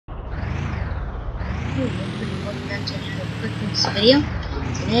Welcome back to another brickrigs video.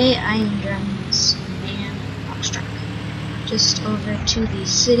 Today I am driving this man box truck just over to the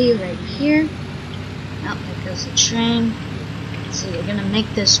city right here. Oh, there goes the train. Let's see, we're gonna make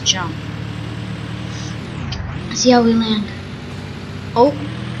this jump. Let's see how we land. Oh,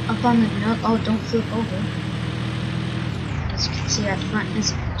 up on the note. Oh, don't flip over. As you can see, our front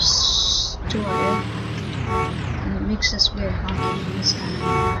is distorted, and it makes this weird honking noise.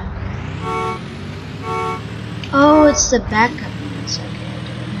 Oh, it's the backup noise. Okay, I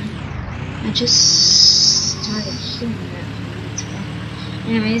get it now. I just started hearing that a few minutes ago.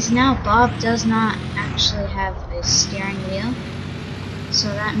 Anyways, now Bob does not actually have a steering wheel, so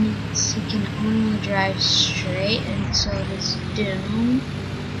that means he can only drive straight until his doom.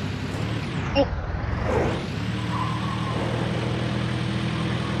 Oh.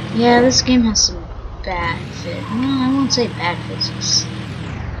 Yeah, this game has some bad physics. No, I won't say bad physics.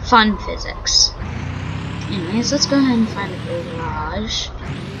 Fun physics. Anyways, let's go ahead and find a garage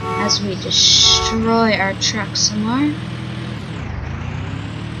as we destroy our truck some more.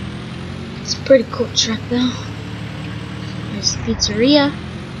 It's a pretty cool truck though. There's the pizzeria.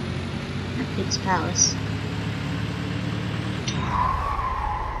 Or Pizza Palace.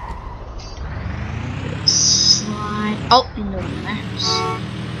 Slide. Oh, into one of those.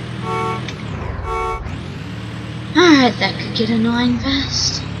 Alright, that could get annoying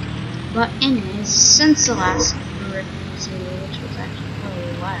fast. But anyways, since the last brickrigs video, which was actually probably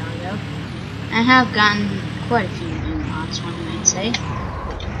a while ago, I have gotten quite a few new mods, one might say.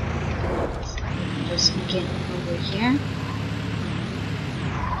 Just get over here.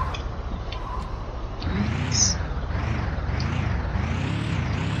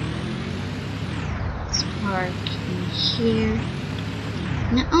 Let's park in here.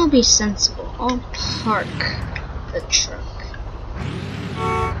 Now I'll be sensible. I'll park the truck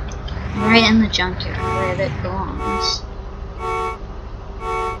right in the junkyard where it belongs.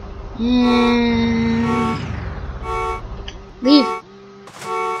 And leave.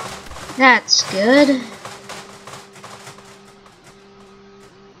 That's good.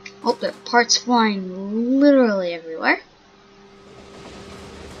 Oh, there are parts flying literally everywhere.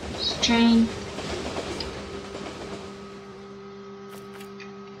 There's a train.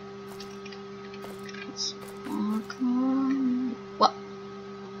 What?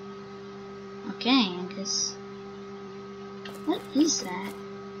 Okay, I guess. What is that?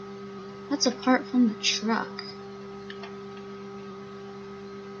 That's a part from the truck.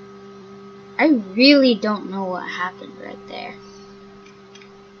 I really don't know what happened right there.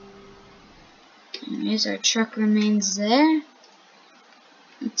 Anyways, our truck remains there.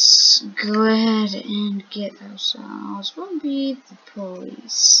 Let's go ahead and get ourselves. We'll be the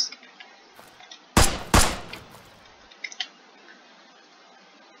police.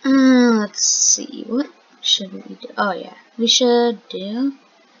 Let's see. What should we do? Oh yeah, we should do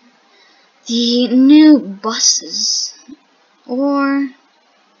the new buses. Or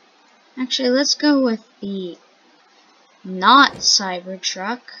actually, let's go with the not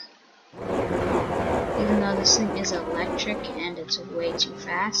Cybertruck. Even though this thing is electric and it's way too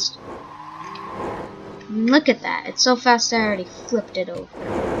fast. Look at that. It's so fast I already flipped it over.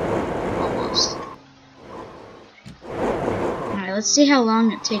 Almost. Alright, let's see how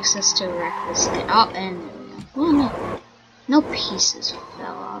long it takes us to wreck this thing. Oh, and there we go. Well, no. No pieces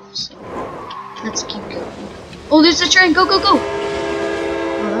fell off, so let's keep going. Oh, there's a train! Go, go, go!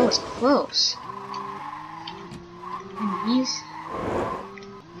 Oh, that was close. Anyways.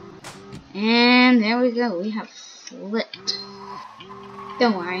 And there we go. We have flipped.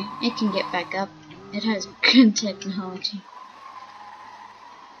 Don't worry, it can get back up. It has good technology.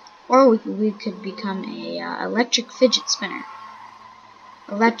 Or we could become a electric fidget spinner.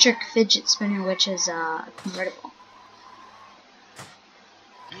 Electric fidget spinner, which is convertible.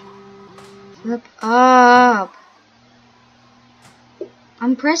 Flip up.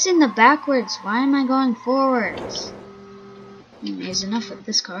 I'm pressing the backwards. Why am I going forwards? Anyways, enough with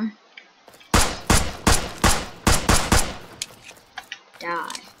this car.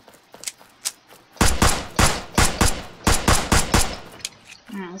 Die.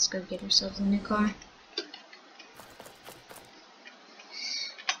 Alright, let's go get ourselves a new car.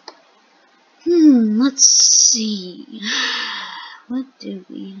 Let's see. What do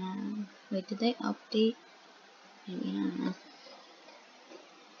we have? Wait, did they update? Maybe, I don't know.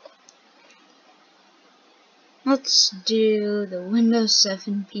 Let's do the Windows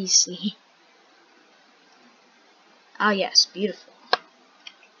 7 PC. Oh yes, beautiful.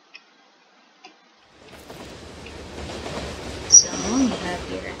 So, you have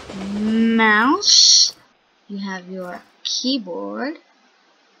your mouse, you have your keyboard.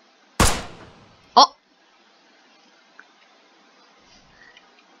 Oh,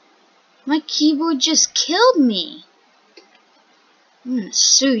 My keyboard just killed me. I'm gonna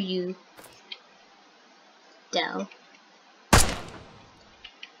sue you, Dell.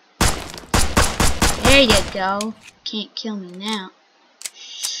 There you go. Can't kill me now.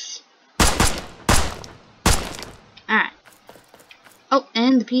 Alright. Oh,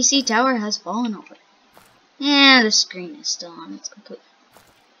 and the PC tower has fallen over. Yeah, the screen is still on. It's complete.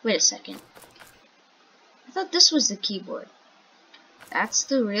 Wait a second. I thought this was the keyboard. That's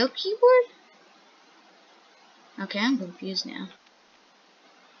the real keyboard? Okay, I'm confused now.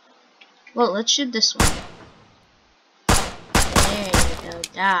 Well, let's shoot this one. There you go,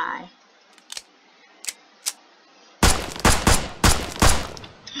 die.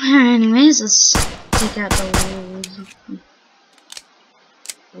 Anyways, let's take out the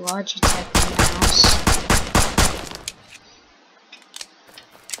Logitech mouse.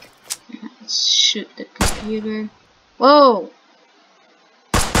 Let's shoot the computer. Whoa!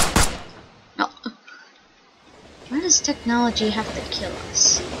 No. Why does technology have to kill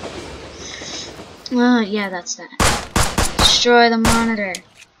us? Yeah, that's that. Destroy the monitor.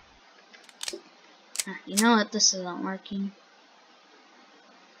 You know what? This isn't working.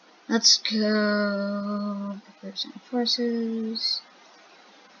 Let's go. Represent forces.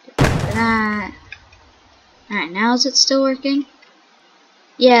 Get rid of that. Alright, now is it still working?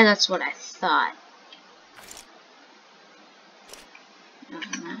 Yeah, that's what I thought. Oh,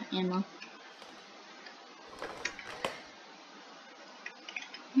 I'm out of ammo.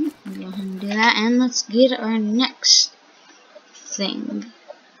 Go ahead and do that, and let's get our next thing.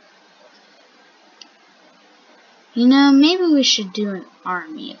 You know, maybe we should do an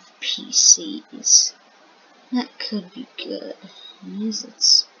army of PCs. That could be good.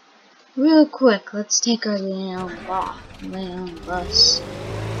 It's real quick. Let's take our Leon bus.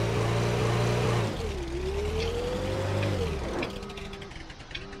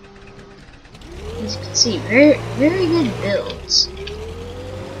 As you can see, very good builds.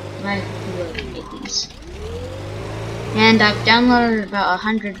 I love these. And I've downloaded about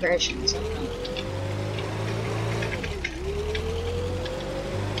 100 versions of them.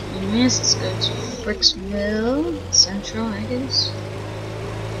 Anyways, let's go to Bricksville Central, I guess.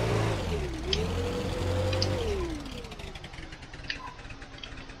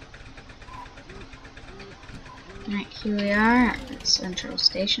 Alright, here we are at the Central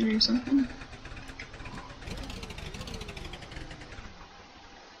Station or something.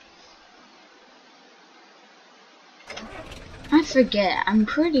 I forget. I'm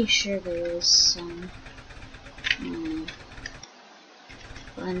pretty sure there was some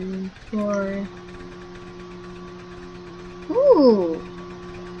fun for. Ooh,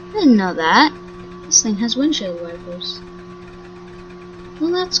 I didn't know that. This thing has windshield wipers.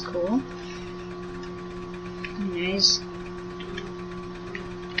 Well, that's cool. Anyways.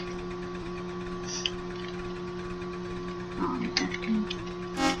 Oh, okay.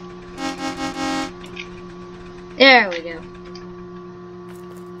 There we go.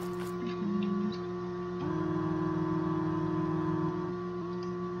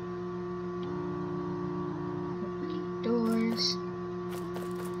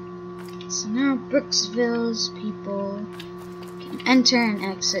 So now Brooksville's people can enter and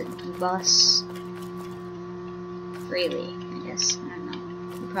exit the bus freely, I guess. I don't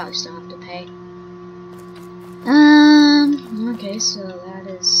know. You probably still have to pay. Okay, so that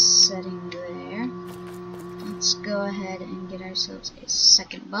is setting there. Let's go ahead and get ourselves a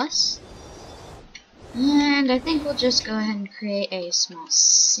second bus. And I think we'll just go ahead and create a small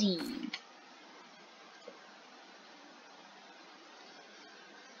scene.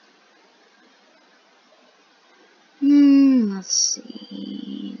 Let's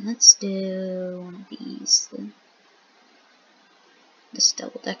see. Let's do one of these. This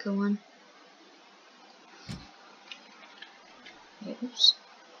double-decker one. Oops.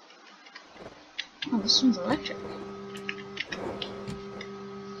 Oh, this one's electric.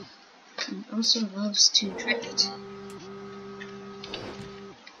 And also loves to drift.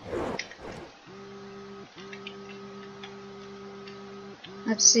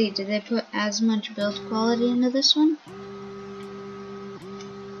 Let's see, did they put as much build quality into this one?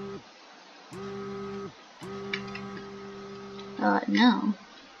 No.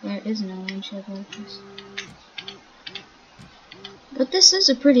 There is no windshield wipers. But this is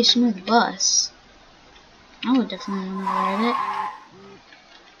a pretty smooth bus. I would definitely want to ride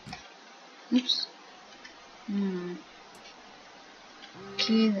it. Oops.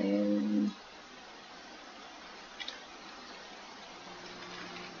 Okay, there.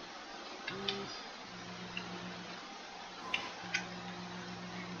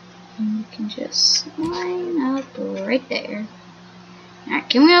 And you can just line up right there. Alright,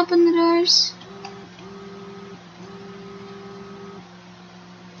 can we open the doors?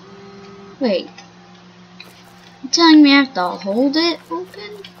 Wait. You're telling me I have to hold it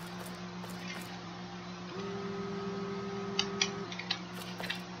open?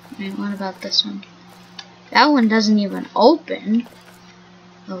 Alright, what about this one? That one doesn't even open.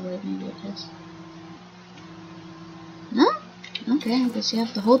 Oh wait, maybe it does. No? Okay, I guess you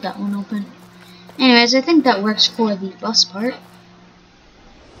have to hold that one open. Anyways, I think that works for the bus part.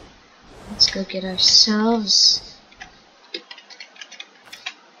 Let's go get ourselves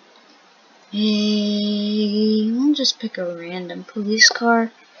we'll just pick a random police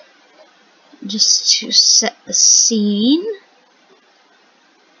car just to set the scene.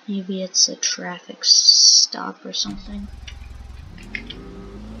 Maybe it's a traffic stop or something.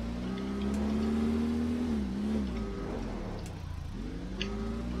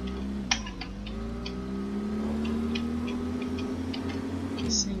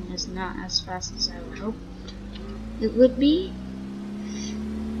 This thing is not as fast as I would hope it would be.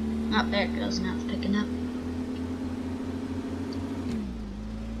 Oh, there it goes. Now it's picking up.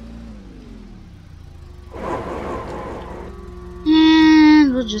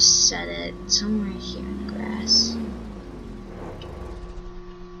 And we'll just set it somewhere here in the grass.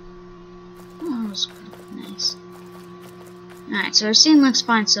 Oh, that was nice. Alright, so our scene looks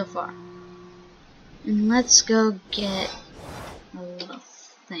fine so far. And let's go get a little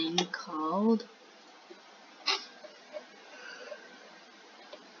thing called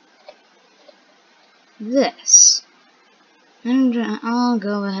this. And I'll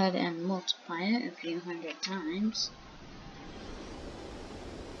go ahead and multiply it a few hundred times.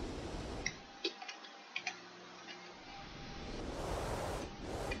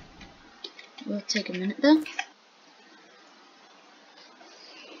 Will take a minute though.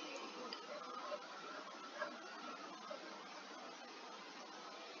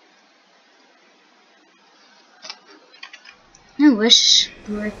 I wish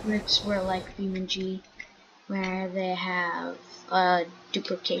brickrigs were like BeamNG, where they have a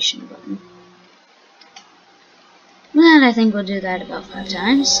duplication button. But I think we'll do that about 5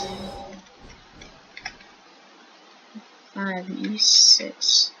 times. 5, maybe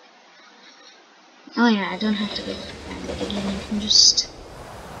 6. Oh yeah, I don't have to go find it again, I can just...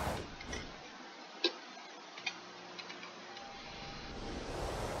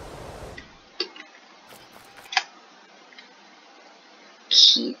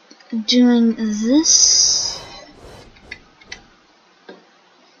 keep doing this.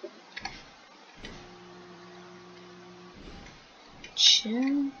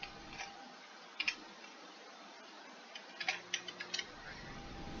 Chill.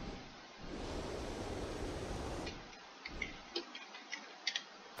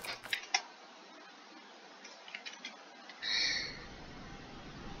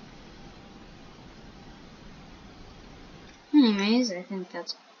 Anyways, I think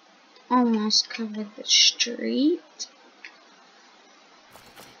that's almost covered the street.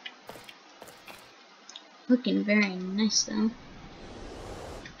 Looking very nice though.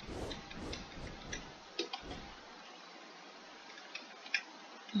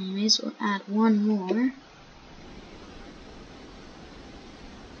 Anyways, we'll add one more.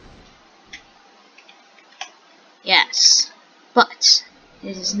 Yes, but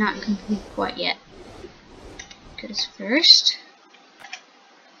it is not complete quite yet. Because first,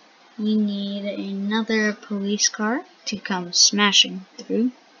 we need another police car to come smashing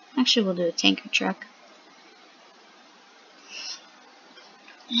through. Actually, we'll do a tanker truck.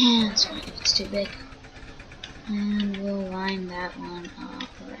 And this one gets too big. And we'll line that one up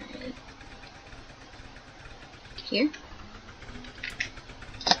right here.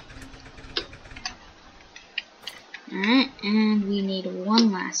 Alright, and we need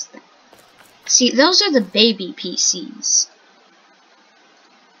one last thing. See, those are the baby PCs.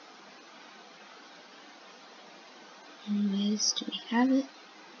 Anyways, do we have it?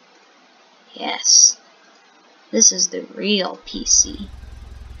 Yes. This is the real PC.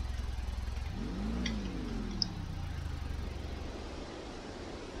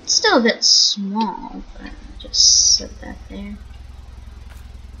 It's still a bit small, but I'll just set that there.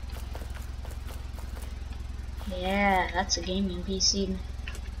 Yeah, that's a gaming PC.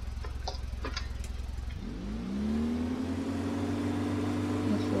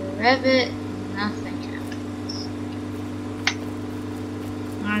 If we rev it, nothing happens.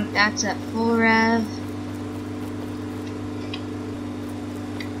 Alright, that's at full rev.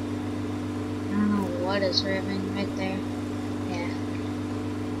 I don't know what is revving right there. Yeah.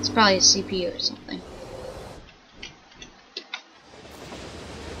 It's probably a CPU or something.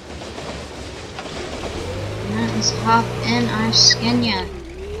 let's hop in our Skinya.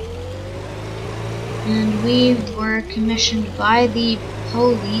 And we were commissioned by the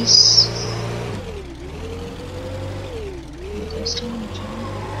police.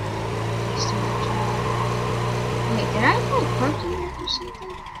 Wait, did I have like parking or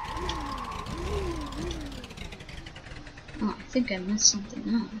something? Oh, I think I messed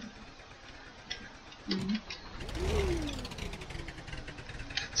something up.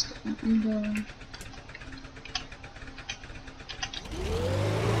 Let's get that window.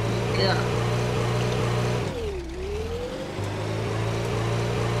 Go.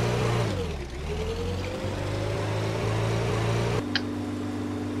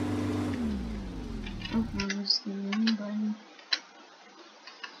 Oh, that was the main button.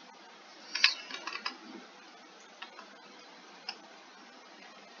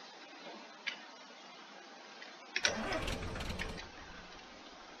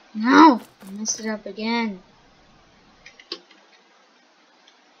 No! I messed it up again.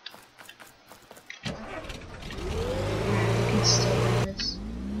 Alright, we can still do this.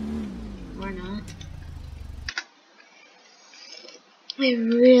 Or not. I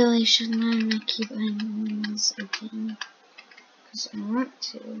really should learn my keyboards again. Because I want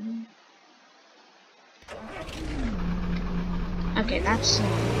to. Okay, that's the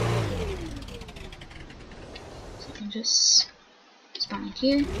one. So I can just spawn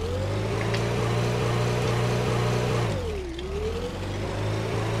here.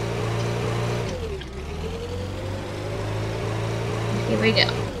 Here we go.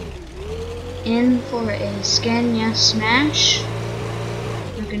 In for a Skinya smash.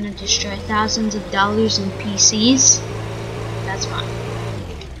 We're gonna destroy thousands of dollars in PCs. That's fine.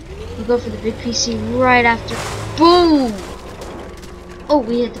 We'll go for the big PC right after. Boom! Oh,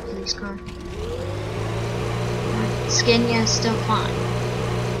 we hit the police car. Skinya is still fine.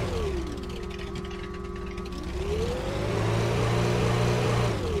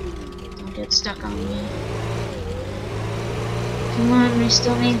 Don't get stuck on me. Come on, we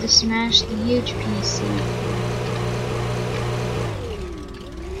still need to smash the huge PC.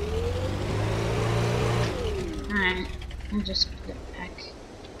 Alright, I'll just put it back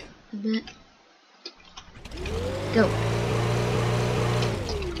a bit. Go.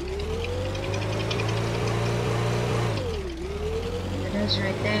 There it is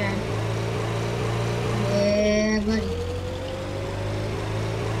right there. Yeah, buddy.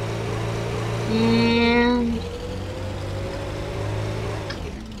 And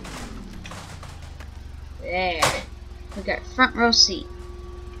there. We got front row seat.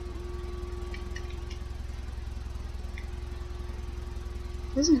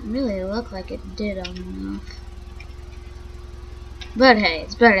 Doesn't really look like it did on enough. But hey,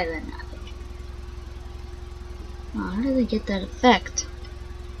 it's better than nothing. Oh, how did they get that effect?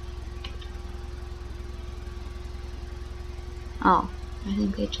 Oh, I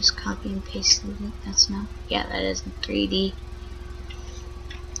think they just copy and pasted it. That's not. Yeah, that is in 3D.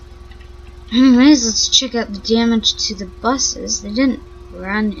 Anyways, let's check out the damage to the buses. They didn't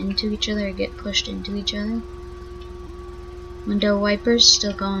run into each other or get pushed into each other. Window wipers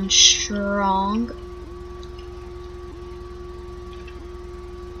still going strong.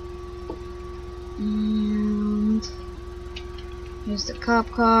 And here's the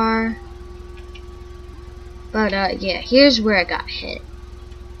cop car. But yeah, here's where I got hit.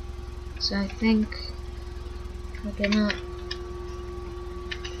 So I think we're gonna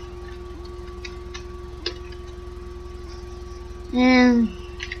and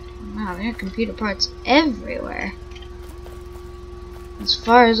wow, there are computer parts everywhere. As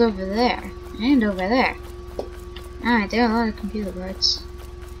far as over there and over there. Alright, there are a lot of computer parts.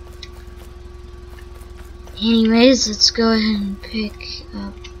 Anyways, let's go ahead and pick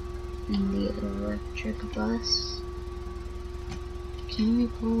up in the electric bus. Can we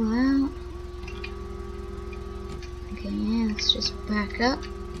pull out? Okay, yeah, let's just back up.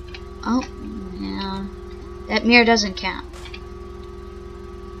 Oh, no. That mirror doesn't count.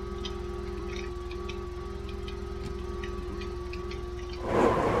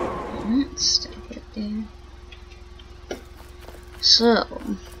 Stop it there. So,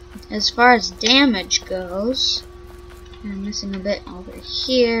 as far as damage goes, I'm missing a bit over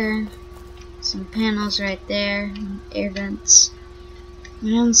here. Some panels right there, air vents,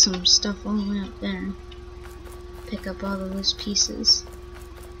 and some stuff all the way up there. Pick up all the loose pieces.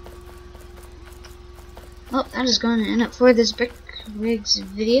 Well, that is going to end it for this Brick Rigs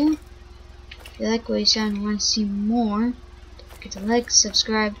video. If you like what you saw and want to see more, don't forget to like,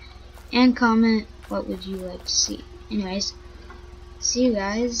 subscribe, and comment what would you like to see. Anyways, see you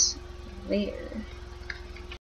guys later.